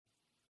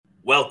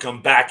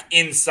Welcome back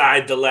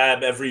inside the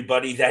lab,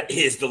 everybody. That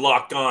is the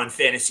Locked On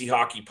Fantasy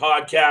Hockey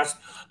Podcast,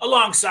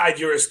 alongside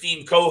your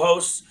esteemed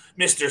co-hosts,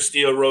 Mr.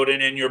 Steele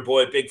Roden and your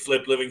boy Big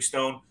Flip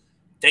Livingstone.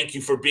 Thank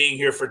you for being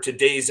here for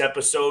today's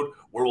episode,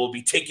 where we'll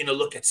be taking a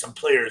look at some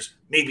players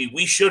maybe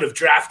we should have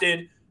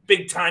drafted,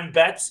 big-time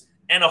bets,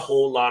 and a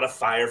whole lot of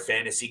fire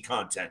fantasy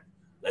content.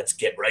 Let's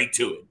get right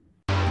to it.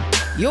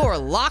 You're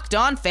Locked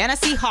On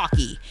Fantasy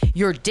Hockey,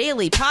 your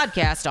daily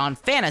podcast on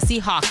fantasy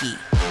hockey.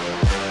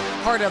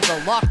 Part of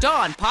the Locked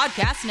On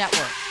Podcast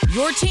Network,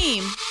 your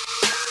team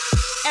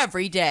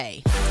every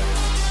day.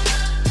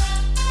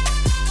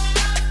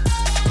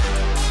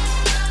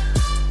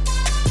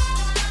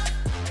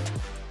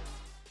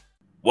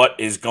 What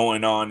is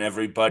going on,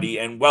 everybody,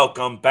 and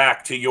welcome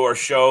back to your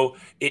show.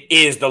 It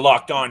is the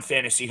Locked On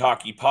Fantasy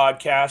Hockey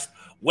Podcast,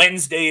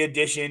 Wednesday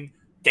edition.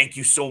 Thank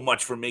you so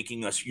much for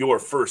making us your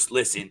first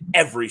listen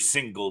every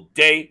single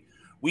day.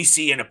 We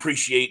see and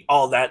appreciate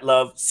all that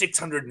love.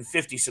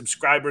 650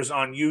 subscribers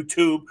on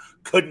YouTube.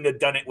 Couldn't have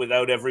done it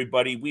without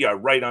everybody. We are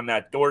right on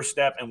that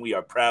doorstep, and we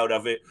are proud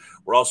of it.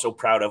 We're also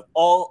proud of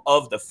all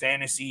of the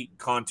fantasy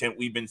content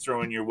we've been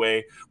throwing your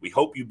way. We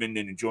hope you've been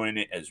enjoying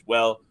it as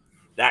well.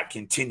 That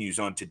continues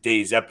on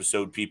today's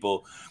episode,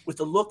 people, with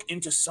a look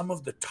into some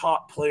of the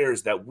top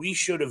players that we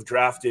should have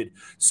drafted,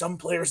 some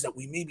players that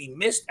we maybe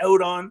missed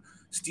out on.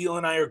 Steele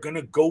and I are going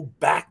to go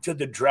back to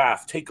the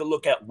draft, take a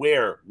look at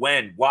where,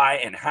 when, why,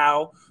 and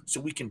how, so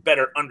we can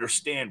better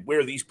understand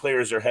where these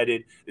players are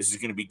headed. This is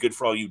going to be good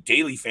for all you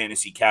daily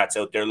fantasy cats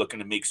out there looking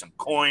to make some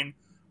coin,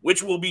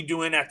 which we'll be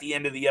doing at the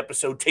end of the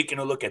episode, taking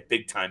a look at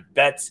big-time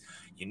bets.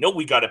 You know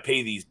we got to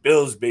pay these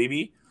bills,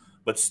 baby.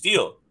 But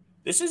Steele,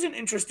 this is an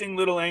interesting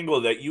little angle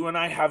that you and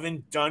I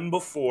haven't done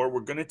before. We're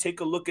going to take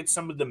a look at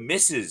some of the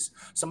misses,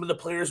 some of the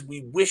players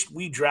we wished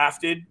we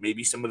drafted,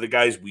 maybe some of the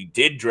guys we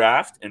did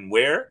draft, and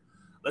where.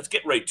 Let's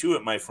get right to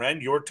it, my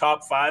friend. Your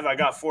top five. I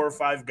got 4 or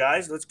 5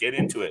 guys. Let's get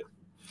into it.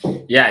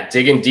 Yeah,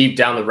 digging deep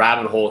down the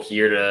rabbit hole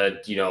here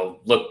to,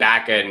 look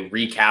back and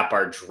recap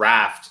our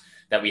draft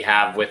that we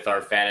have with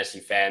our fantasy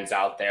fans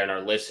out there and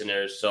our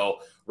listeners.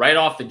 So right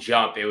off the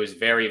jump, it was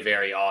very,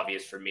 very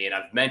obvious for me. And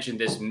I've mentioned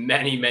this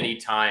many, many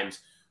times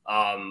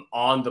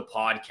on the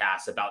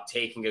podcast about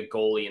taking a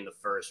goalie in the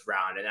first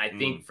round. And I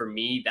think for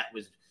me, that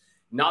was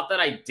not that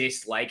I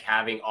dislike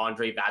having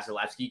Andrei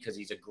Vasilevskiy, because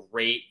he's a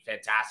great,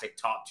 fantastic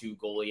top 2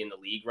 goalie in the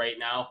league right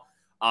now.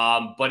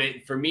 But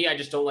for me, I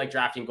just don't like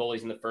drafting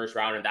goalies in the first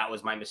round, and that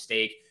was my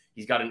mistake.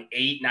 He's got an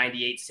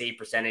 .898 save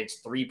percentage,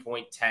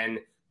 3.10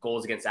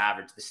 goals against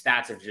average. The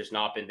stats have just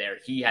not been there.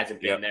 He hasn't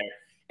been there.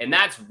 And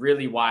that's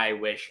really why I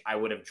wish I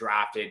would have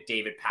drafted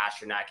David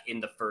Pastrnak in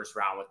the first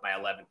round with my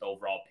 11th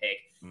overall pick.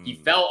 He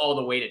fell all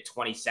the way to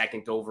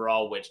 22nd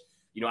overall, which,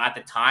 at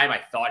the time I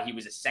thought he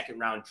was a second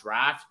round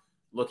draft.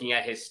 Looking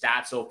at his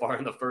stats so far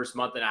in the first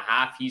month and a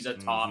half, he's a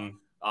top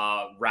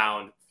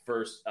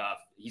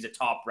he's a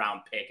top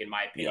round pick in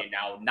my opinion.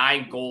 Now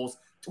 9 goals,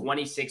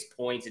 26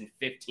 points in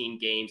 15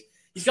 games.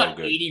 He's got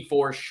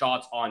 84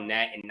 shots on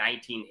net and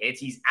 19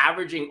 hits. He's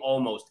averaging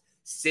almost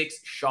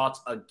 6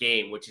 shots a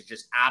game, which is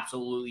just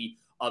absolutely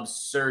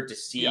absurd to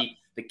see.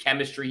 The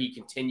chemistry he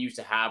continues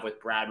to have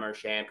with Brad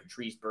Marchand,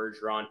 Patrice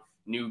Bergeron,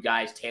 new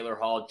guys, Taylor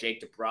Hall,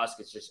 Jake DeBrusk.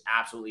 It's just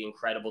absolutely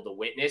incredible to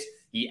witness.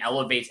 He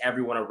elevates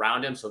everyone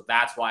around him. So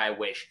that's why I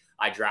wish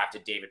I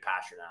drafted David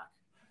Pastrnak.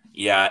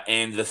 Yeah,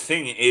 and the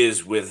thing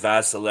is with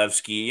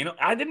Vasilevskiy,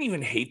 I didn't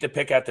even hate the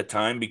pick at the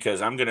time,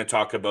 because I'm going to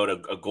talk about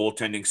a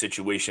goaltending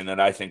situation that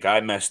I think I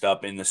messed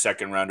up in the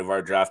second round of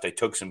our draft. I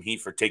took some heat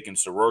for taking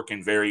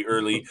Sorokin very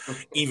early,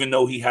 even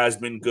though he has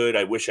been good.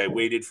 I wish I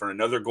waited for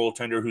another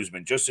goaltender who's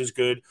been just as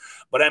good.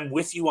 But I'm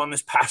with you on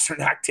this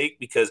Pastrnak take,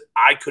 because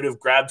I could have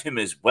grabbed him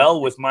as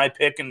well with my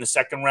pick in the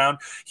second round.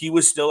 He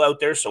was still out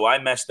there, so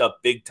I messed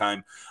up big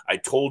time. I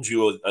told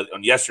you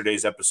on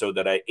yesterday's episode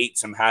that I ate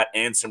some hat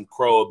and some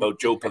crow about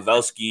Joe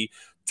Pavelski,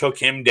 took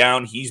him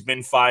down. He's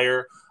been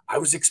fire. I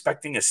was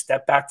expecting a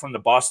step back from the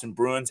Boston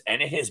Bruins,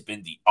 and it has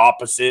been the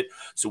opposite.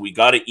 So we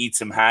got to eat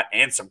some hat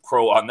and some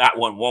crow on that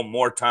one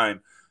more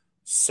time.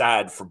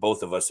 Sad for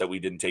both of us that we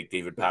didn't take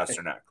David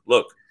Pastrnak.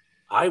 Look,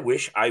 I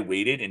wish I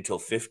waited until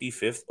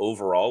 55th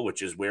overall,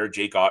 which is where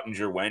Jake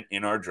Ottinger went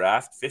in our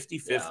draft.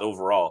 55th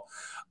overall.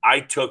 I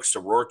took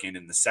Sorokin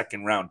in the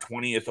second round,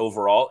 20th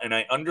overall, and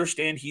I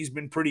understand he's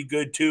been pretty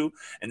good too.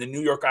 And the New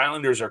York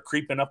Islanders are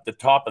creeping up the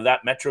top of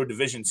that Metro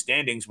Division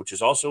standings, which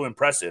is also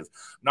impressive.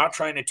 Not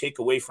trying to take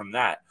away from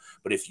that.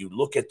 But if you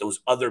look at those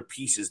other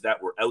pieces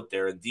that were out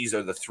there, and these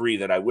are the 3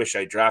 that I wish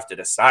I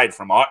drafted aside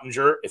from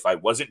Ottinger, if I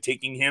wasn't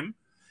taking him,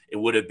 it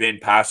would have been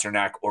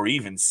Pastrnak or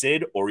even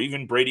Sid or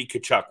even Brady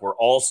Tkachuk. We're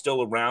all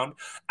still around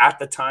at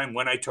the time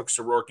when I took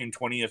Sorokin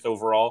 20th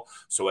overall.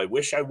 So I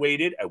wish I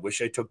waited. I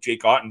wish I took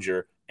Jake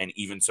Ottinger and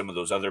even some of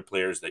those other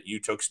players that you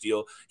took,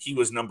 Steele. He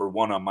was number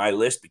 1 on my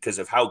list because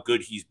of how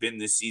good he's been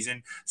this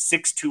season.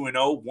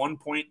 6-2-0,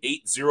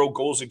 1.80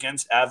 goals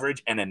against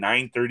average, and a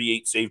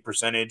 .938 save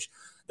percentage.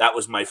 That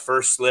was my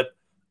first slip.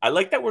 I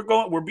like that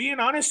we're being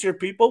honest here,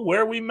 people,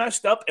 where we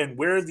messed up and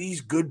where these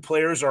good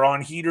players are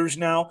on heaters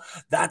now.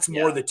 That's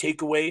more the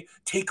takeaway.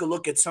 Take a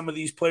look at some of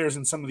these players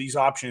and some of these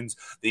options.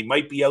 They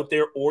might be out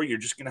there, or you're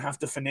just going to have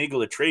to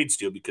finagle a trade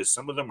steal because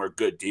some of them are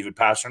good. David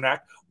Pastrnak,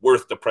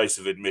 worth the price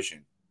of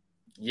admission.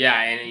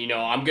 Yeah, and,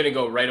 I'm going to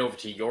go right over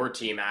to your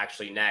team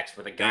actually next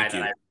with a guy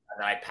that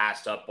I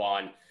passed up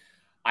on.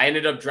 I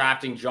ended up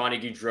drafting Johnny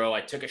Gaudreau.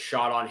 I took a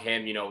shot on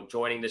him,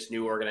 joining this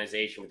new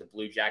organization with the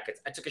Blue Jackets.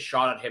 I took a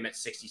shot at him at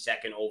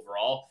 62nd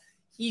overall.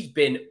 He's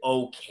been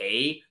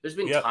okay. There's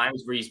been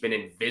times where he's been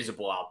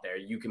invisible out there.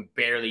 You can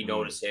barely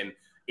notice him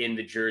in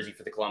the jersey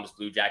for the Columbus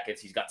Blue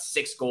Jackets. He's got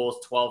 6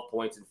 goals, 12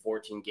 points in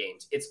 14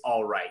 games. It's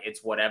all right.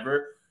 It's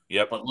whatever.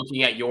 Yep. But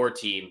looking at your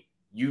team,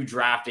 you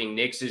drafting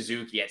Nick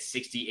Suzuki at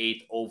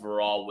 68th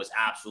overall was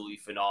absolutely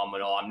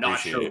phenomenal. I'm not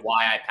sure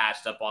why I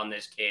passed up on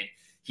this kid.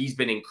 He's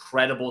been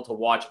incredible to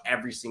watch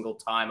every single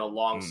time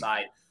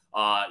alongside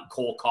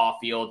Cole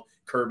Caulfield,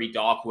 Kirby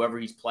Dach, whoever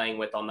he's playing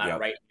with on that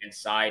right-hand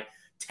side.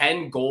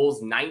 10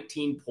 goals,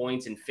 19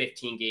 points in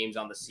 15 games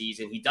on the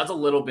season. He does a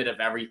little bit of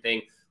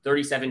everything.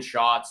 37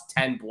 shots,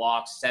 10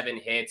 blocks, 7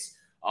 hits.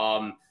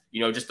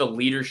 Just the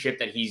leadership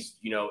that he's,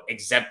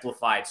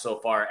 exemplified so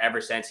far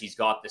ever since he's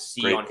got the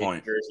C on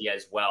his jersey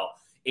as well.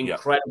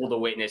 Incredible to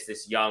witness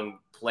this young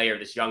player,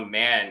 this young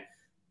man,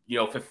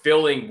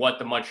 fulfilling what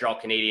the Montreal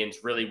Canadiens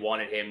really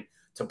wanted him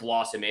to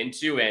blossom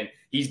into. And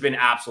he's been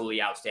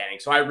absolutely outstanding.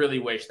 So I really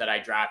wish that I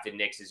drafted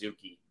Nick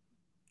Suzuki.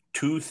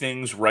 2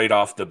 things right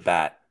off the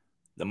bat.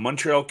 The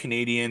Montreal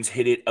Canadiens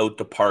hit it out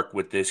the park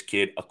with this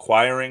kid,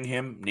 acquiring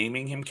him,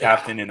 naming him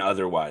captain, and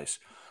otherwise.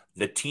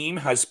 The team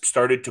has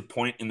started to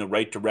point in the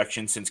right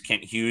direction since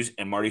Kent Hughes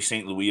and Marty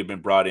St. Louis have been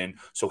brought in.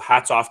 So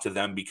hats off to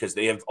them because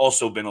they have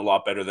also been a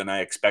lot better than I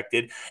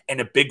expected.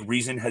 And a big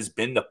reason has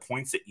been the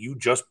points that you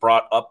just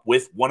brought up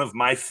with one of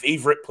my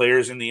favorite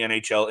players in the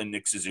NHL in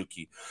Nick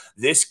Suzuki.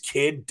 This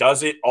kid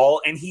does it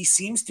all, and he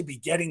seems to be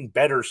getting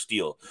better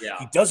still. Yeah.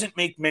 He doesn't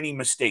make many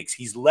mistakes.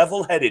 He's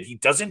level-headed. He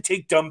doesn't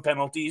take dumb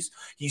penalties.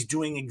 He's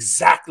doing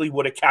exactly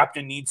what a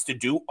captain needs to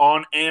do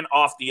on and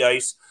off the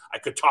ice. I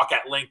could talk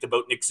at length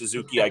about Nick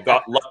Suzuki. I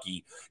got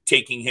lucky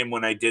taking him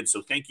when I did.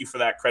 So thank you for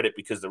that credit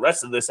because the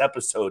rest of this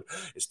episode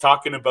is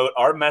talking about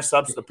our mess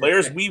ups, the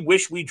players we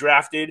wish we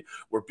drafted.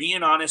 We're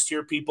being honest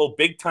here, people.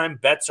 Big time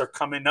bets are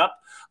coming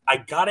up. I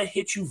got to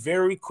hit you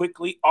very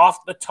quickly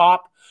off the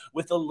top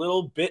with a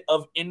little bit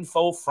of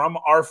info from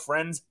our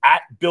friends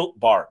at Built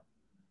Bar.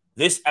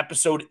 This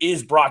episode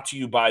is brought to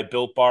you by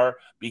Built Bar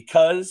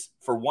because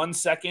for 1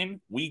 second,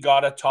 we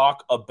got to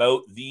talk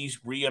about these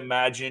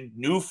reimagined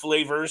new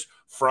flavors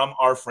from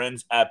our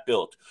friends at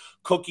Built.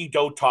 Cookie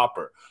dough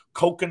topper,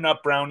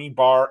 coconut brownie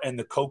bar, and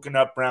the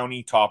coconut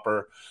brownie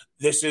topper.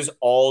 This is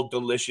all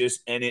delicious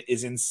and it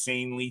is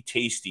insanely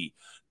tasty.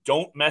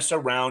 Don't mess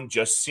around.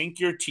 Just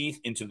sink your teeth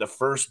into the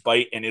first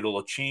bite and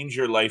it'll change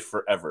your life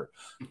forever.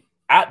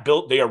 At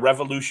Built, they are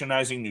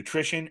revolutionizing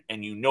nutrition,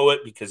 and you know it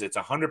because it's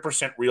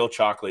 100% real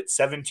chocolate,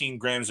 17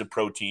 grams of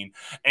protein,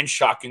 and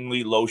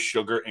shockingly low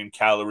sugar and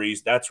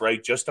calories. That's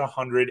right, just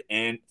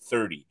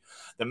 130.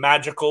 The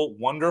magical,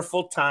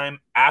 wonderful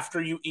time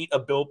after you eat a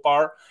Built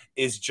Bar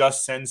is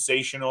just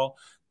sensational.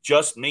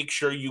 Just make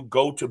sure you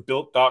go to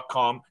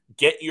Built.com,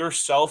 get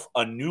yourself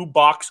a new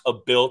box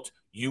of Built.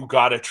 You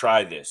got to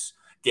try this.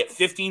 Get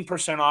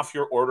 15% off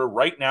your order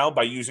right now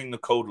by using the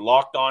code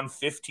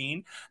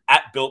LOCKEDON15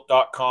 at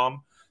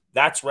Built.com.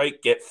 That's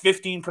right. Get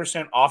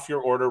 15% off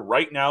your order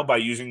right now by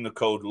using the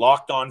code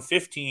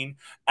LOCKEDON15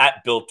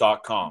 at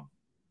Built.com.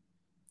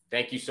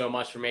 Thank you so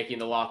much for making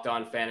the Locked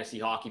On Fantasy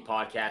Hockey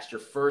Podcast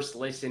your first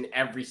listen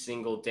every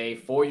single day.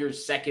 For your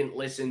second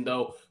listen,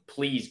 though,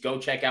 please go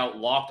check out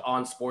Locked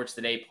On Sports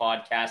Today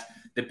podcast.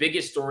 The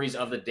biggest stories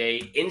of the day,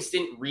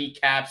 instant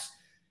recaps,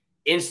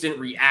 instant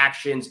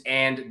reactions,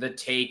 and the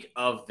take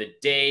of the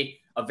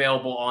day,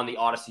 available on the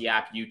Odyssey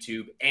app,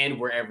 YouTube, and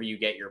wherever you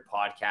get your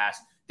podcast.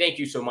 Thank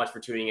you so much for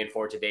tuning in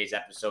for today's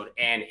episode,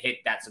 and hit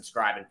that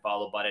subscribe and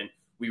follow button.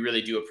 We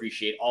really do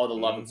appreciate all the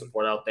love and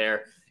support out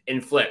there.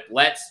 And Flip,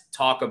 let's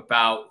talk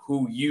about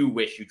who you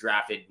wish you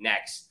drafted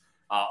next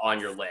on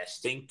your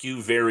list. Thank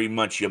you very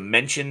much. You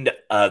mentioned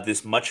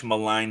this much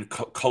maligned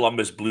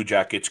Columbus Blue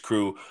Jackets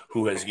crew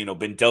who has,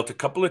 been dealt a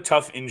couple of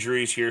tough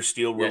injuries here.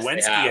 Steele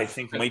Rowensky, I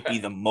think, might be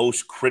the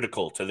most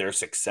critical to their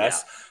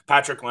success. Yeah.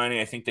 Patrick Laine,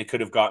 I think they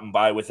could have gotten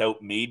by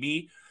without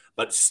maybe,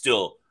 but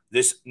still,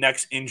 this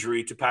next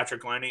injury to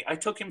Patrick Laine, I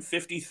took him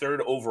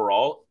 53rd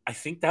overall. I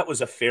think that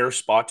was a fair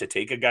spot to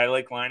take a guy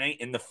like Laine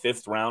in the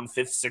 5th,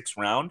 6th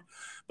round.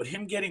 But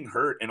him getting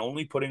hurt and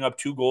only putting up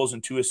 2 goals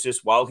and 2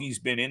 assists while he's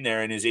been in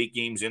there in his 8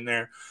 games in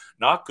there,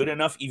 not good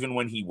enough even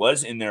when he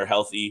was in there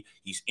healthy.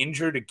 He's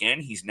injured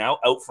again. He's now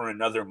out for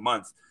another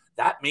month.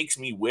 That makes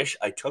me wish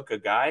I took a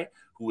guy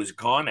who was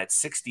gone at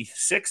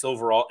 66th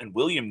overall and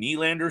William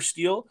Nylander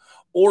Steele,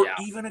 or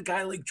even a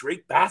guy like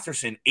Drake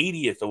Batherson,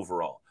 80th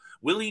overall.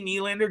 Willie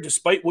Nylander,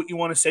 despite what you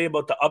want to say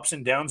about the ups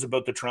and downs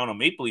about the Toronto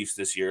Maple Leafs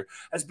this year,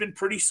 has been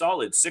pretty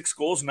solid. 6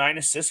 goals, 9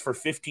 assists for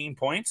 15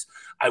 points.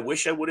 I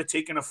wish I would have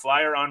taken a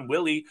flyer on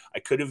Willie. I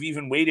could have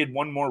even waited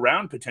one more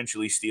round,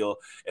 potentially steal.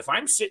 If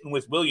I'm sitting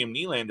with William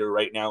Nylander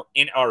right now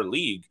in our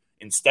league,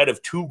 instead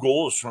of 2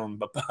 goals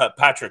from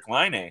Patrick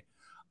Laine,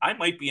 I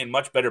might be in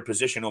much better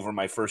position over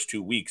my first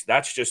 2 weeks.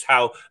 That's just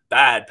how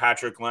bad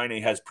Patrick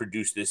Laine has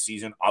produced this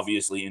season.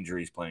 Obviously,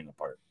 injuries playing a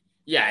part.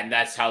 Yeah, and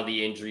that's how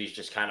the injuries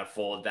just kind of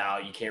fold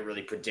out. You can't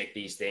really predict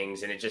these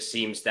things. And it just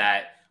seems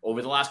that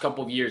over the last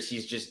couple of years,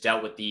 he's just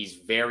dealt with these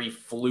very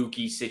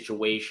fluky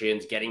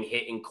situations, getting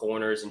hit in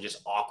corners and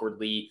just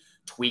awkwardly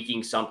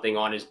tweaking something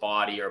on his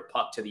body or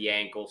puck to the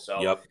ankle.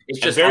 So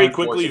it's just very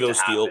quickly, though,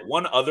 Steele,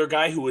 one other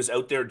guy who was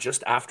out there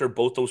just after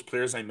both those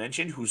players I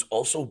mentioned, who's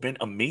also been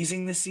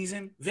amazing this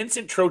season,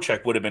 Vincent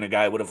Trocheck would have been a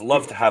guy I would have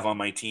loved to have on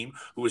my team,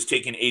 who was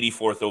taken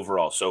 84th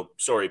overall. So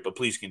sorry, but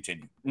please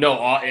continue. No,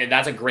 and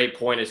that's a great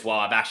point as well.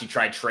 I've actually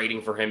tried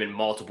trading for him in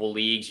multiple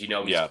leagues. He's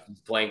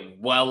playing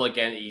well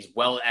again. He's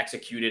well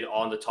executed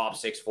on the top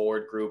 6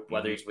 forward group,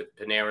 whether he's with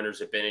Panarin or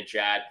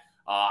Zibanejad.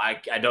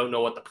 I don't know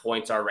what the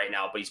points are right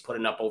now, but he's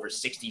putting up over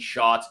 60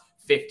 shots,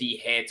 50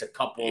 hits, a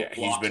couple of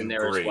blocks in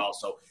there as well.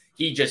 So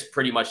he just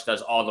pretty much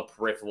does all the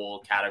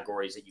peripheral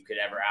categories that you could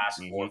ever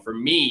ask for. For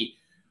me,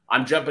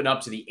 I'm jumping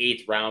up to the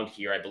 8th round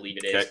here, I believe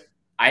it is. Okay.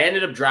 I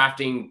ended up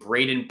drafting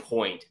Brayden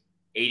Point,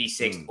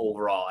 86th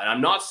overall. And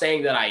I'm not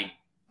saying that I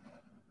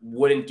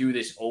wouldn't do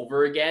this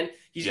over again.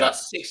 He's got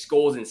 6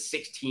 goals and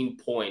 16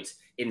 points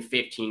in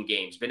 15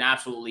 games. Been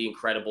absolutely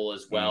incredible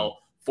as well.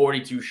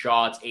 42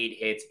 shots, 8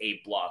 hits,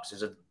 8 blocks.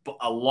 There's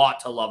a lot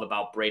to love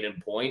about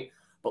Brayden Point.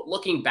 But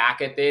looking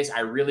back at this,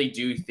 I really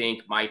do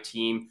think my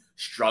team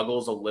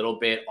struggles a little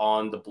bit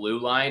on the blue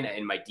line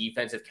in my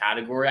defensive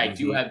category. I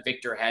do have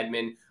Victor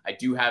Hedman. I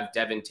do have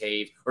Devin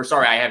Taves.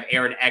 I have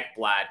Aaron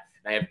Ekblad,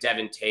 and I have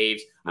Devin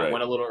Taves. Right. I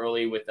went a little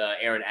early with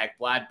Aaron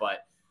Ekblad,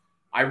 but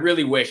I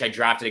really wish I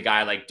drafted a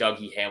guy like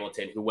Dougie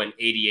Hamilton, who went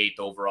 88th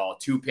overall,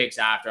 2 picks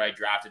after I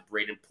drafted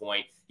Brayden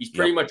Point. He's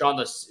pretty much on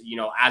the,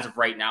 as of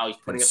right now, he's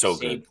putting up the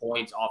same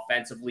points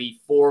offensively,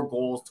 4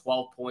 goals,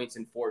 12 points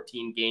in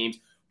 14 games,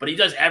 but he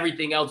does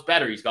everything else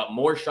better. He's got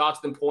more shots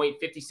than Point,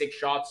 56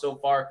 shots so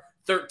far,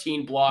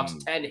 13 blocks,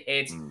 10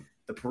 hits.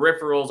 The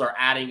peripherals are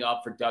adding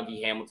up for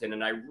Dougie Hamilton,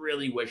 and I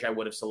really wish I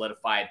would have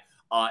solidified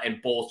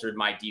and bolstered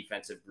my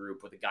defensive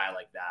group with a guy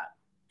like that.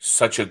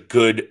 Such a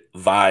good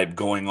vibe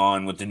going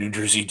on with the New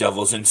Jersey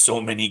Devils and so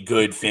many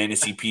good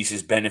fantasy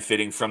pieces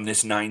benefiting from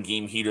this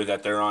 9-game heater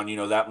that they're on.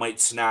 That might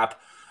snap.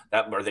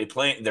 Are they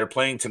playing? They're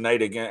playing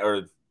tonight again,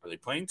 or are they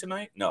playing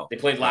tonight? No. They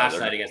played last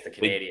night against the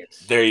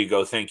Canadiens. There you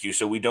go. Thank you.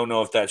 So we don't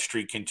know if that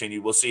streak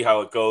continued. We'll see how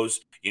it goes.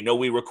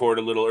 We record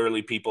a little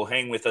early. People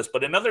hang with us.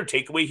 But another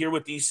takeaway here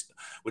with these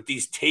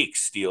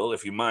takes, Steele,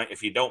 if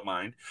you don't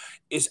mind,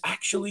 is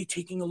actually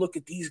taking a look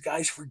at these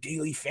guys for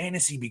daily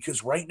fantasy,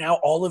 because right now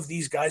all of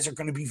these guys are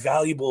going to be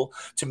valuable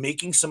to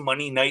making some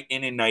money night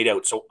in and night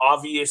out. So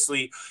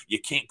obviously you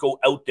can't go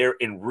out there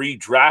and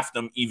redraft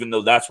them, even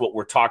though that's what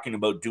we're talking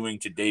about doing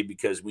today,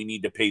 because we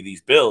need to pay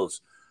these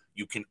bills.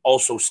 You can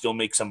also still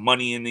make some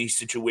money in these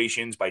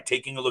situations by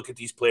taking a look at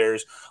these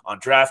players on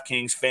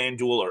DraftKings,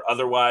 FanDuel, or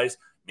otherwise.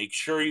 Make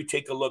sure you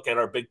take a look at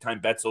our big-time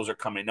bets. Those are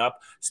coming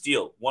up.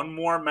 Steele, one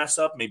more mess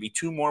up, maybe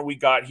 2 more we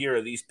got here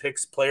are these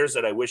picks, players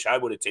that I wish I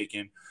would have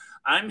taken.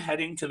 I'm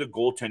heading to the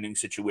goaltending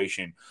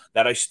situation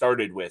that I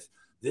started with.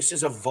 This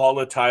is a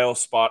volatile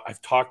spot.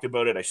 I've talked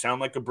about it. I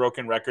sound like a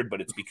broken record,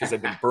 but it's because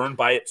I've been burned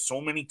by it so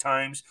many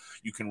times.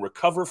 You can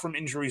recover from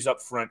injuries up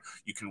front.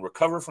 You can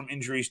recover from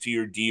injuries to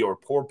your D or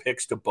poor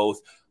picks to both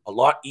a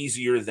lot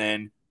easier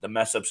than the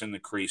mess ups in the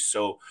crease.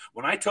 So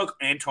when I took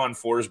Anton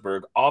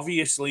Forsberg,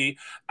 obviously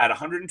at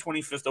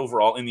 125th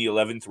overall in the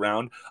 11th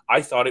round,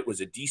 I thought it was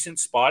a decent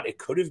spot. It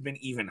could have been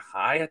even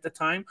high at the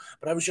time,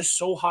 but I was just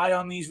so high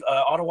on these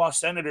Ottawa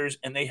Senators,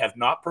 and they have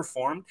not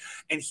performed,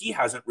 and he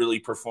hasn't really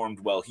performed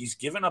well. He's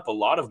given up a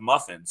lot of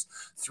muffins.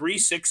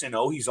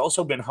 3-6-0. He's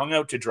also been hung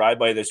out to dry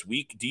by this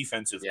weak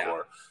defensive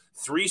core.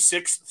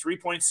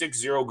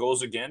 3.60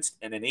 goals against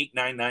and an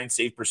 .899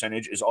 save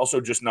percentage is also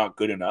just not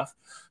good enough.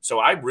 So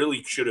I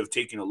really should have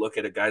taken a look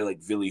at a guy like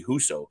Ville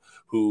Husso,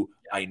 who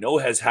I know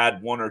has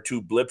had 1 or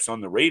 2 blips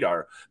on the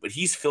radar, but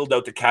he's filled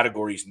out the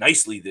categories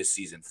nicely this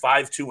season.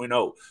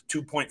 5-2-0,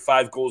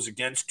 2.5 goals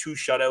against, 2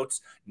 shutouts,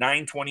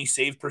 .920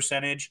 save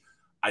percentage.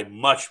 I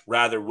much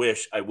rather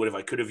wish I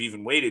could have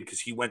even waited,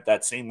 because he went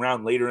that same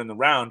round later in the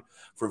round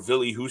for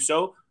Ville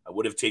Husso. I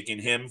would have taken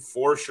him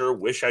for sure.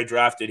 Wish I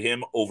drafted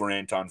him over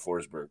Anton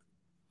Forsberg.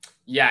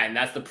 Yeah, and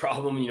that's the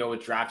problem,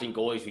 with drafting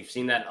goalies. We've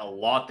seen that a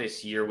lot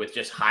this year with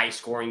just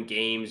high-scoring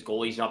games,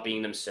 goalies not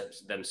being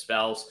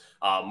themselves.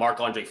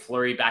 Marc-Andre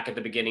Fleury back at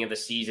the beginning of the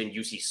season.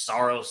 UC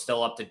Saros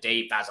still up to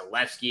date.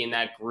 Vasilevsky in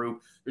that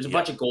group. There's a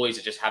bunch of goalies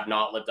that just have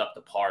not lived up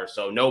to par.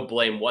 So no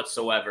blame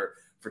whatsoever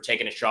for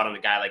taking a shot on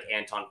a guy like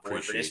Anton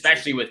Forsberg,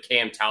 especially with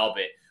Cam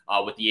Talbot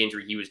with the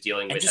injury he was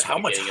dealing with. And just how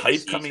much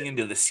hype coming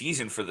into the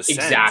season for the Sens,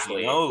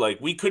 exactly. you know? Like,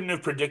 we couldn't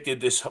have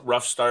predicted this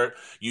rough start.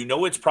 You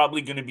know it's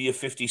probably going to be a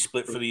 50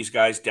 split for these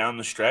guys down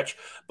the stretch,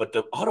 but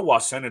the Ottawa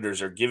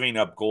Senators are giving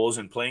up goals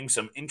and playing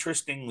some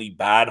interestingly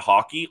bad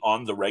hockey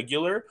on the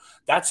regular.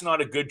 That's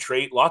not a good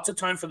trait. Lots of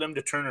time for them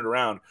to turn it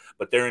around,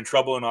 but they're in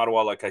trouble in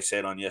Ottawa, like I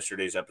said on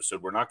yesterday's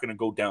episode. We're not going to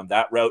go down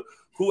that route.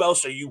 Who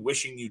else are you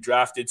wishing you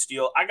drafted,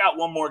 Steele? I got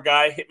one more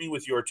guy. Hit me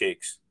with your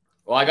takes.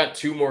 Well, I got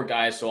two more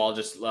guys, so I'll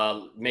just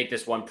make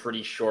this one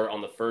pretty short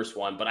on the first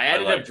one. But I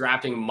ended up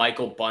drafting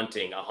Michael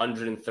Bunting,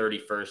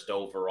 131st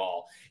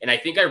overall. And I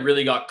think I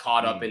really got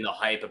caught up in the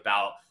hype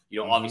about,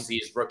 obviously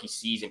his rookie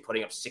season,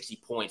 putting up 60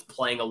 points,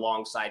 playing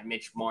alongside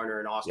Mitch Marner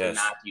and Austin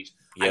Matthews.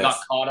 Yes. I got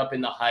caught up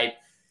in the hype.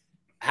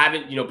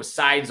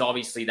 Besides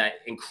obviously that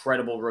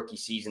incredible rookie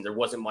season, there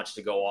wasn't much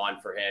to go on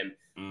for him.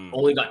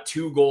 Only got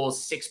 2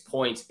 goals, 6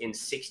 points in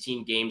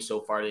 16 games so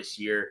far this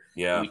year.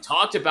 Yeah. We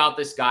talked about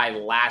this guy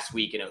last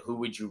week in a Who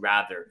Would You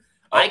Rather.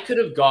 I could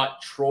have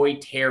got Troy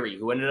Terry,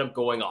 who ended up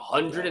going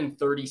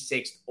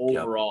 136th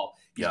overall.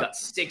 He's got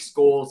 6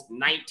 goals,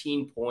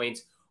 19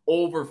 points,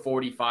 over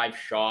 45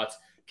 shots,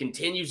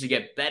 continues to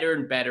get better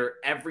and better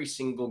every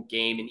single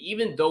game. And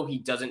even though he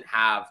doesn't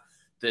have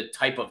the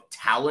type of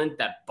talent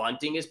that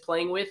Bunting is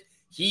playing with,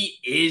 he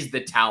is the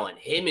talent.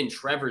 Him and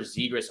Trevor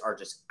Zegras are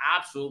just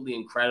absolutely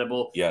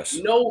incredible. Yes.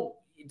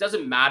 It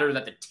doesn't matter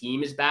that the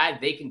team is bad.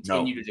 They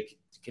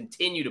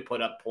continue to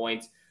put up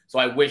points. So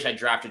I wish I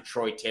drafted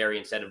Troy Terry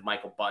instead of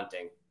Michael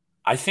Bunting.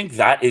 I think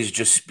that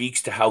just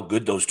speaks to how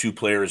good those two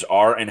players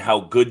are and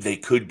how good they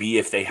could be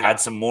if they had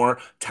some more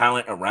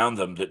talent around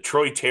them. The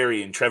Troy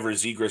Terry and Trevor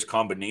Zegras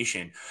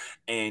combination,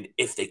 and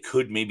if they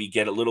could maybe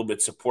get a little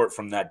bit support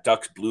from that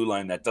Ducks blue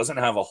line that doesn't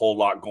have a whole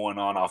lot going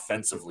on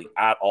offensively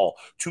at all.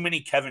 Too many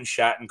Kevin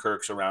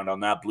Shattenkirks around on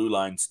that blue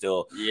line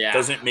still. Yeah.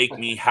 Doesn't make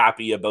me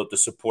happy about the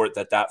support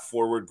that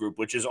forward group,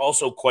 which is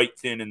also quite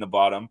thin in the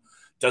bottom,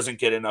 doesn't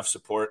get enough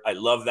support. I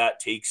love that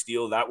take,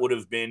 Steele. That would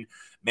have been,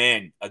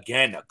 man,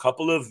 again, a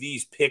couple of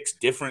these picks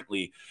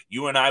differently.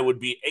 You and I would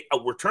be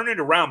we're turning it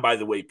around, by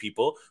the way,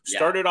 people.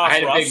 Started off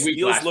rough.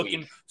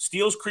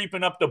 Steele's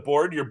creeping up the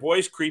board. Your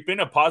boy's creeping.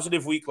 A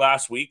positive week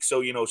last week.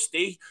 So,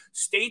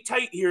 stay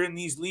tight here in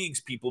these leagues,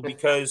 people,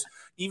 because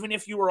even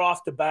if you were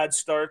off to bad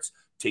starts,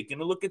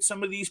 taking a look at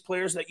some of these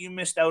players that you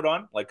missed out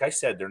on. Like I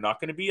said, they're not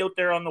going to be out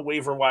there on the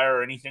waiver wire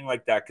or anything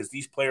like that because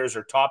these players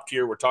are top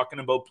tier. We're talking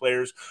about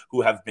players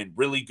who have been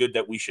really good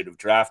that we should have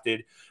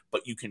drafted,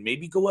 but you can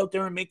maybe go out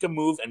there and make a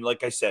move. And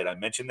like I said, I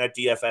mentioned that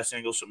DFS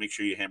angle, so make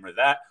sure you hammer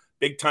that.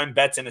 Big time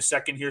bets in a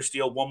second here,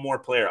 Steele. One more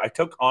player. I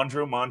took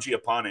Andrew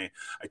Mangiapane.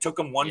 I took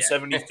him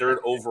 173rd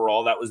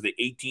overall. That was the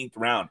 18th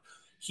round.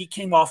 He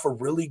came off a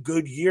really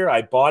good year.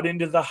 I bought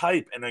into the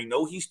hype, and I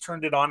know he's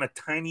turned it on a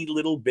tiny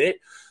little bit.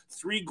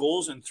 3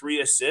 goals and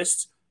 3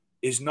 assists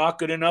is not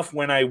good enough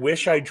when I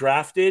wish I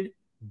drafted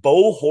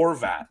Bo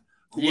Horvat,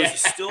 who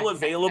is still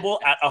available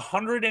at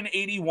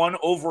 181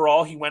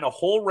 overall. He went a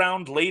whole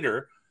round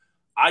later.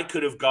 I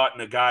could have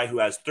gotten a guy who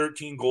has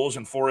 13 goals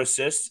and 4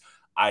 assists.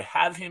 I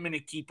have him in a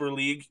keeper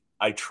league.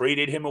 I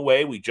traded him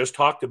away. We just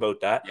talked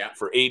about that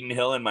for Aiden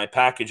Hill in my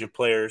package of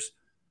players.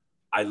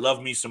 I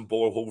love me some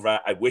Bo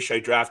Horvat. I wish I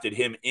drafted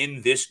him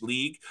in this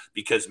league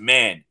because,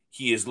 man,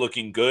 he is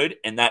looking good.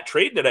 And that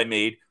trade that I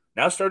made,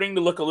 now starting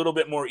to look a little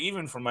bit more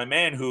even for my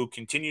man who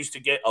continues to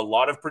get a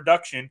lot of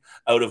production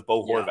out of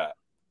Bo Horvat.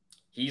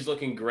 He's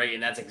looking great,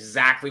 and that's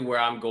exactly where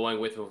I'm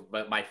going with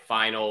my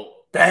final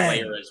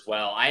player as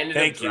well. I ended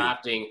up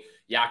drafting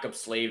Jakob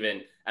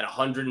Slavin at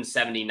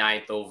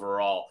 179th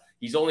overall.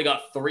 He's only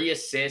got 3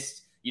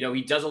 assists.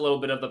 He does a little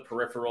bit of the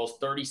peripherals,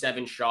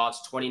 37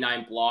 shots,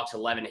 29 blocks,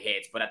 11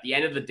 hits. But at the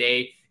end of the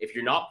day, if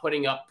you're not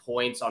putting up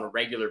points on a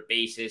regular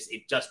basis,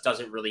 it just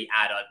doesn't really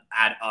add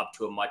up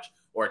to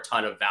a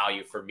ton of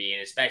value for me.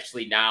 And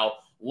especially now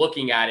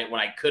looking at it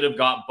when I could have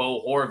got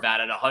Bo Horvat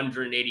at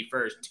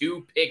 181st,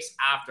 2 picks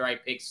after I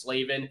picked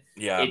Slavin.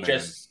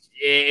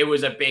 It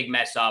was a big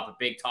mess up, a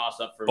big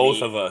toss up for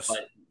both of us.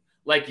 But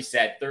like you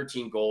said,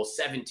 13 goals,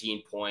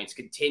 17 points,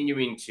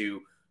 continuing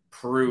to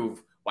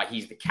prove why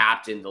he's the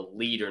captain, the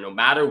leader. No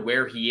matter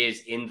where he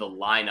is in the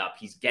lineup,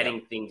 he's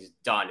getting things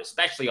done,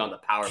 especially on the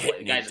power play.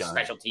 The guy's a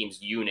special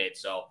teams unit.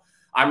 So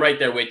I'm right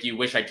there with you.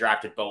 Wish I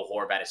drafted Bo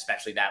Horvat,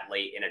 especially that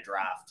late in a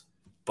draft.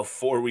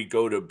 Before we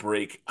go to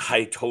break,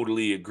 I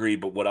totally agree.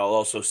 But what I'll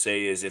also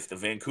say is if the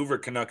Vancouver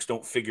Canucks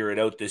don't figure it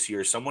out this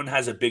year, someone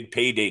has a big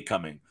payday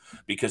coming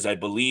because I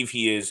believe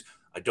he is –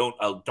 I don't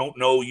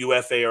know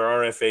UFA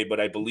or RFA, but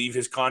I believe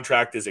his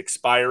contract is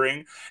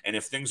expiring. And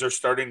if things are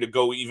starting to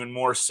go even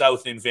more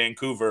south in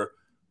Vancouver,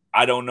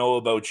 I don't know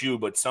about you,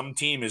 but some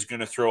team is going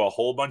to throw a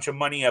whole bunch of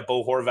money at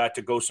Bo Horvat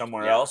to go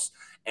somewhere else.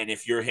 And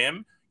if you're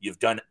him, you've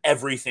done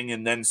everything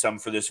and then some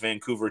for this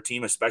Vancouver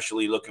team,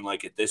 especially looking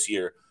like it this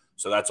year.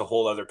 So that's a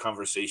whole other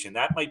conversation.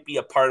 That might be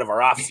a part of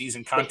our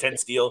off-season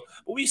content deal,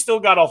 but we still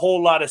got a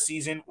whole lot of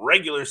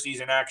regular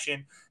season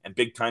action and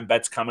big-time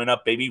bets coming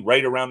up, baby,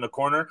 right around the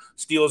corner.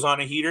 Steele's on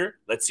a heater.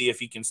 Let's see if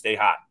he can stay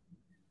hot.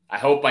 I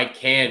hope I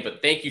can,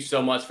 but thank you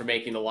so much for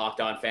making the Locked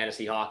On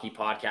Fantasy Hockey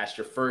Podcast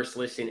your first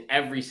listen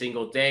every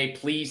single day.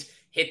 Please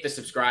hit the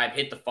subscribe,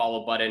 hit the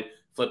follow button.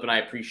 Flip and I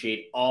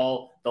appreciate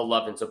all the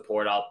love and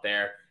support out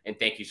there. And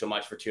thank you so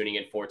much for tuning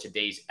in for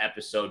today's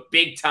episode.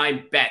 Big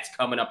time bets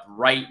coming up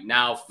right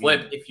now.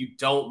 Flip, if you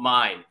don't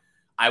mind,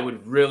 I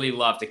would really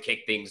love to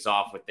kick things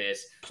off with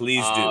this.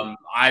 Please do.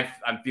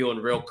 I'm feeling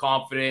real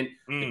confident.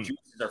 The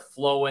juices are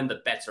flowing.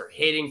 The bets are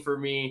hitting for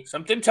me.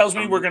 Something tells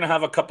me we're going to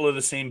have a couple of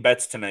the same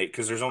bets tonight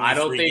because there's only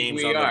 3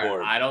 games on the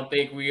board. I don't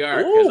think we are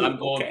because I'm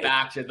going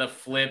back to the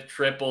flip,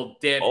 triple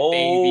dip, baby.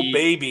 Oh,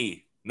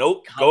 baby.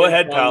 Nope. Go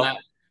ahead, pal.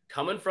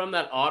 Coming from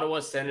that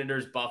Ottawa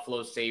Senators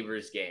Buffalo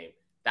Sabres game,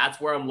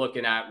 that's where I'm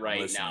looking at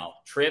right now.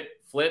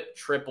 Flip,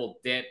 triple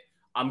dip.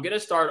 I'm going to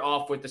start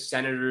off with the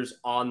Senators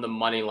on the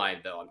money line,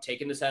 though. I'm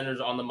taking the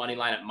Senators on the money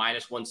line at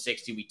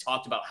 -160. We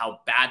talked about how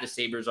bad the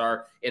Sabres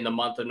are in the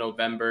month of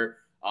November.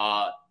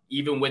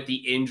 Even with the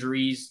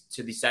injuries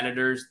to the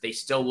Senators, they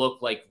still look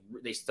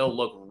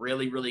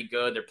really, really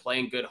good. They're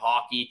playing good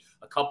hockey.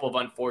 A couple of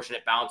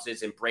unfortunate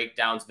bounces and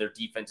breakdowns in their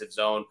defensive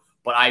zone,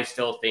 but I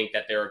still think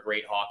that they're a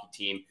great hockey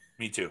team.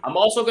 Me too. I'm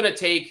also going to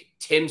take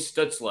Tim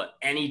Stützle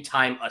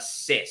anytime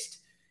assist.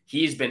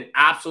 He's been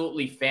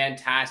absolutely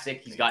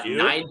fantastic. He's got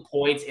 9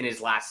 points in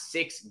his last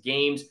 6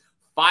 games,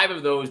 5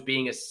 of those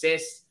being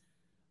assists.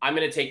 I'm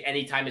going to take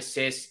anytime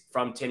assist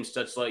from Tim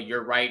Stützle.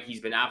 You're right. He's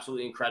been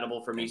absolutely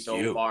incredible for me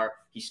so far.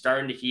 He's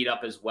starting to heat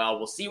up as well.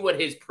 We'll see what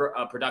his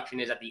production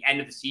is at the end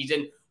of the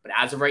season. But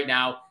as of right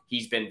now,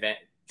 he's been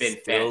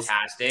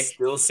fantastic.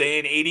 Still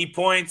saying 80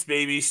 points,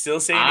 baby. Still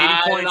saying 80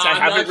 points. I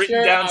have it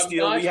written down,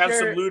 Steele. We have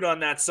some loot on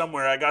that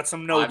somewhere. I got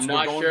some notes. I'm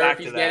not sure if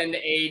he's getting to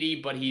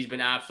 80, but he's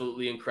been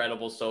absolutely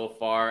incredible so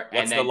far.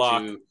 What's the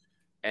lock?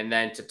 And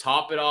then to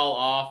top it all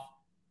off,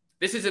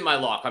 this isn't my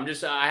lock.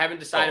 I haven't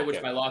decided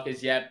which my lock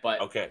is yet, but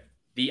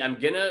I'm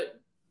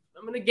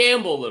gonna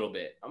gamble a little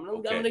bit. I'm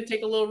gonna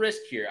take a little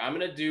risk here. I'm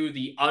gonna do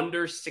the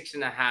under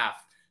 6.5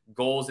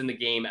 goals in the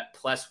game at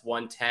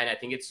 +110. I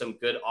think it's some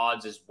good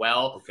odds as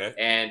well.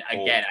 And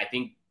again, I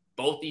think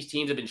both these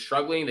teams have been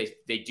struggling.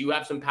 They do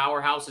have some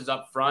powerhouses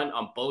up front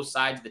on both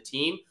sides of the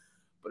team,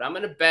 but I'm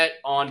going to bet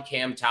on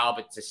Cam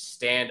Talbot to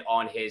stand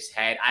on his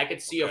head. I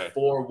could see a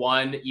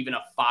 4-1, even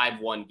a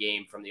 5-1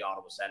 game from the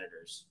Ottawa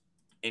Senators.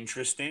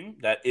 Interesting.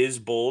 That is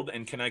bold.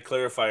 And can I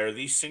clarify, are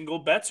these single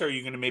bets or are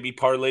you going to maybe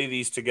parlay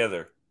these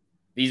together?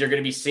 These are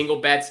going to be single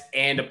bets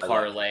and a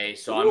parlay.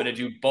 So I'm going to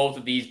do both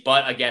of these.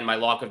 But again, my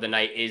lock of the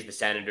night is the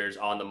Senators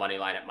on the money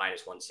line at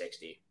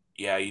 -160.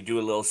 Yeah, you do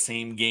a little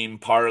same game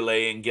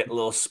parlay and get a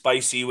little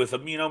spicy with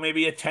them,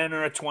 maybe a 10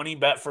 or a 20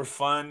 bet for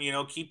fun.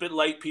 Keep it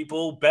light,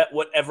 people. Bet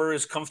whatever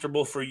is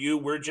comfortable for you.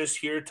 We're just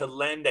here to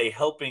lend a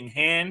helping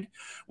hand,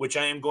 which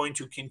I am going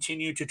to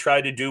continue to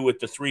try to do with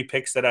the 3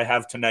 picks that I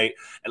have tonight.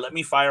 And let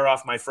me fire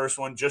off my first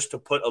one just to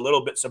put a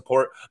little bit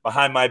support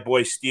behind my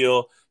boy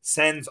Steele.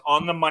 Sens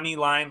on the money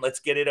line. Let's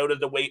get it out of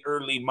the way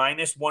early.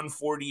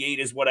 -148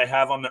 is what I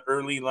have on the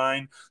early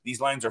line. These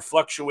lines are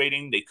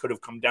fluctuating. They could have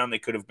come down. They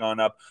could have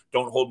gone up.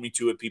 Don't hold me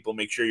to it, people.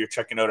 Make sure you're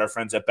checking out our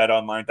friends at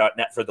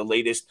betonline.net for the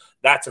latest.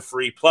 That's a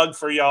free plug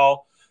for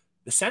y'all.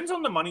 The Sens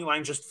on the money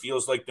line just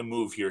feels like the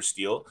move here,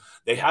 Steele.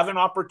 They have an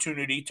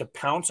opportunity to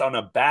pounce on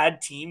a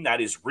bad team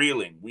that is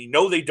reeling. We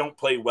know they don't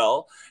play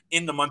well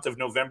in the month of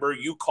November.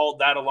 You called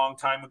that a long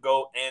time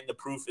ago, and the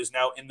proof is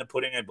now in the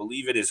pudding. I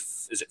believe it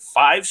is it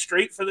 5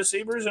 straight for the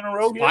Sabres in a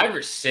row? 5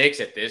 or 6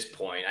 at this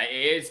point.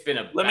 It's been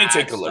a Let me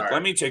take a look.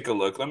 Let me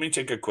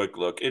take a quick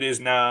look. It is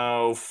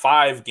now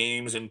 5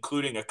 games,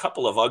 including a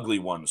couple of ugly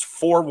ones.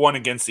 4-1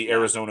 against the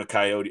Arizona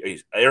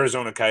Coyotes,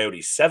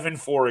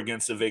 7-4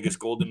 against the Vegas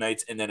Golden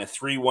Knights, and then a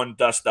 3-1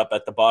 dust up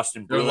at the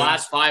Boston Bruins. Their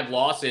last 5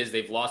 losses,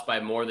 they've lost by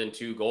more than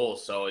 2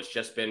 goals. So it's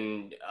just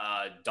been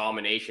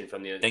domination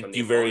from the Thank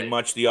you very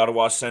much, the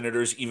Ottawa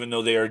Senators. Even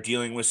though they are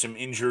dealing with some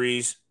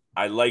injuries,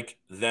 I like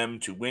them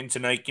to win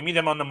tonight. Give me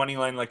them on the money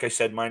line, like I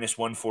said,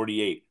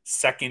 -148.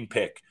 Second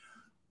pick.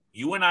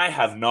 You and I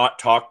have not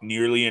talked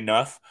nearly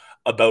enough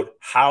about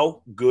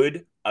how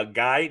good a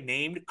guy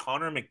named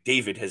Connor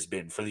McDavid has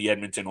been for the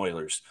Edmonton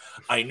Oilers.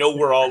 I know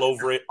we're all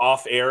over it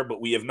off air, but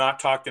we have not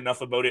talked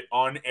enough about it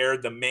on air.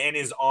 The man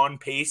is on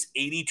pace,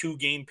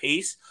 82-game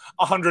pace,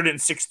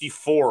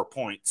 164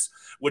 points,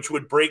 which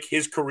would break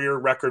his career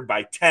record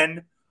by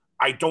 10.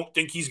 I don't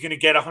think he's going to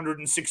get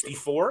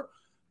 164,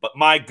 but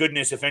my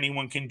goodness, if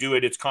anyone can do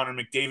it, it's Connor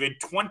McDavid.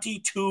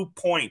 22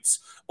 points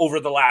over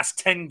the last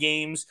 10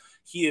 games.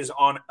 He is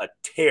on a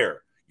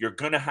tear. You're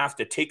going to have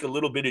to take a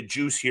little bit of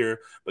juice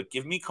here, but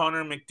give me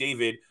Connor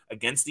McDavid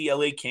against the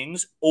LA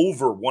Kings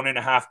over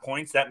 1.5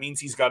 points. That means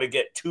he's got to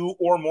get 2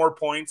 or more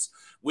points,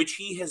 which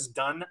he has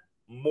done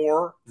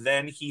more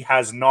than he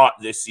has not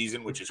this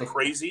season, which is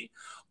crazy.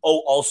 Oh,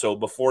 also,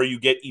 before you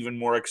get even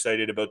more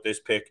excited about this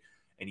pick,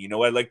 and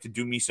I like to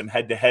do me some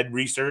head-to-head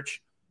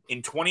research,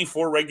 in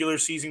 24 regular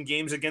season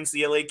games against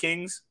the LA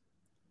Kings,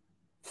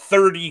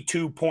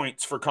 32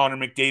 points for Connor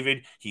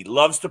McDavid. He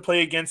loves to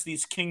play against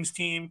these Kings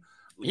team.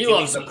 He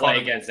loves to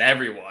play against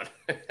everyone.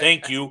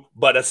 Thank you.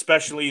 But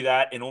especially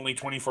that in only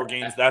 24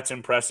 games, that's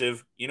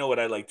impressive. You know what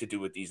I like to do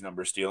with these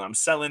numbers, Steele? I'm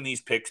selling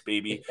these picks,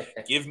 baby.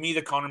 Give me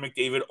the Connor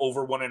McDavid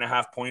over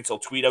 1.5 points. I'll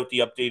tweet out the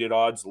updated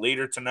odds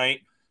later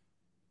tonight.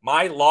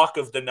 My lock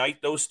of the night,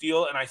 though,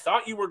 Steele, and I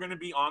thought you were going to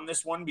be on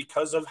this one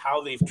because of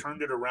how they've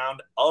turned it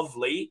around of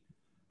late.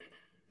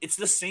 It's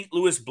the St.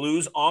 Louis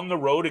Blues on the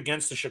road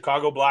against the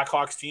Chicago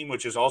Blackhawks team,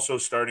 which is also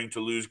starting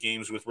to lose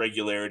games with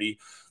regularity.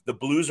 The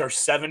Blues are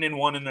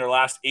 7-1 in their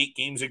last 8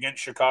 games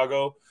against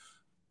Chicago.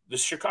 The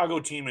Chicago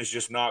team is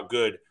just not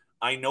good.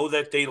 I know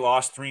that they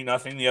lost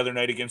 3-0 the other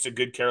night against a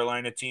good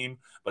Carolina team,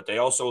 but they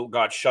also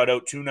got shut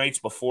out 2 nights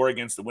before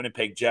against the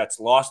Winnipeg Jets,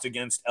 lost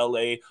against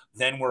LA,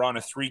 then were on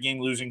a 3-game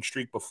losing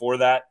streak before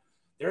that.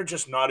 They're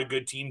just not a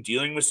good team,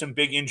 dealing with some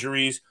big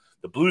injuries.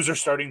 The Blues are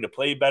starting to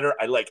play better.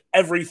 I like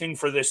everything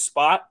for this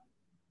spot.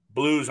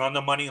 Blues on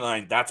the money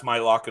line. That's my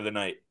lock of the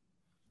night.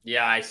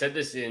 Yeah, I said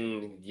this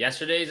in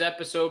yesterday's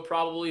episode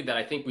probably, that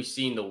I think we've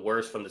seen the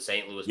worst from the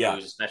St. Louis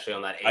Blues, especially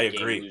on that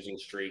 8-game losing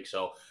streak.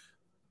 So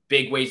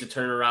big ways to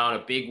turn around. A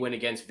big win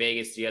against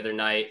Vegas the other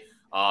night.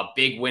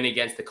 Big win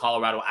against the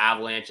Colorado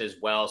Avalanche as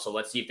well. So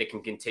let's see if they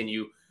can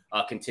continue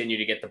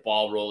to get the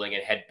ball rolling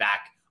and head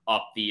back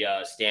up the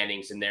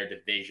standings in their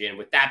division.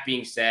 With that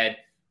being said,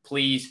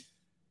 please,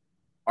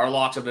 our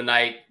locks of the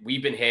night,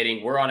 we've been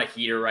hitting. We're on a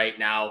heater right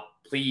now.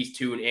 Please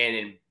tune in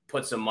and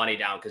put some money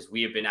down because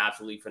we have been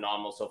absolutely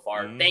phenomenal so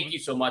far. Mm-hmm. Thank you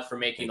so much for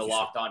making the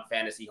Locked On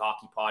Fantasy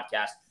Hockey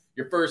Podcast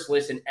your first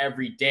listen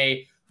every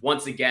day.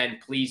 Once again,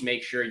 please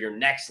make sure your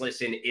next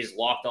listen is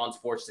Locked On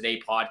Sports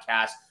Today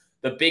podcast.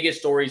 The biggest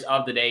stories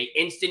of the day,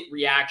 instant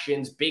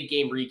reactions, big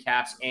game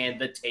recaps, and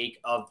the take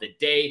of the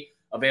day.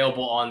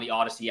 Available on the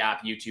Odyssey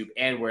app, YouTube,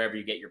 and wherever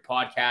you get your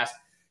podcast.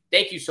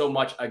 Thank you so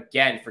much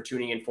again for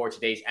tuning in for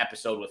today's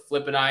episode with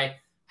Flip and I.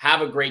 Have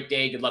a great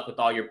day. Good luck with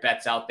all your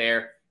bets out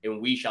there, and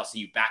we shall see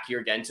you back here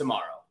again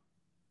tomorrow.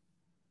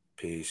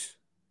 Peace.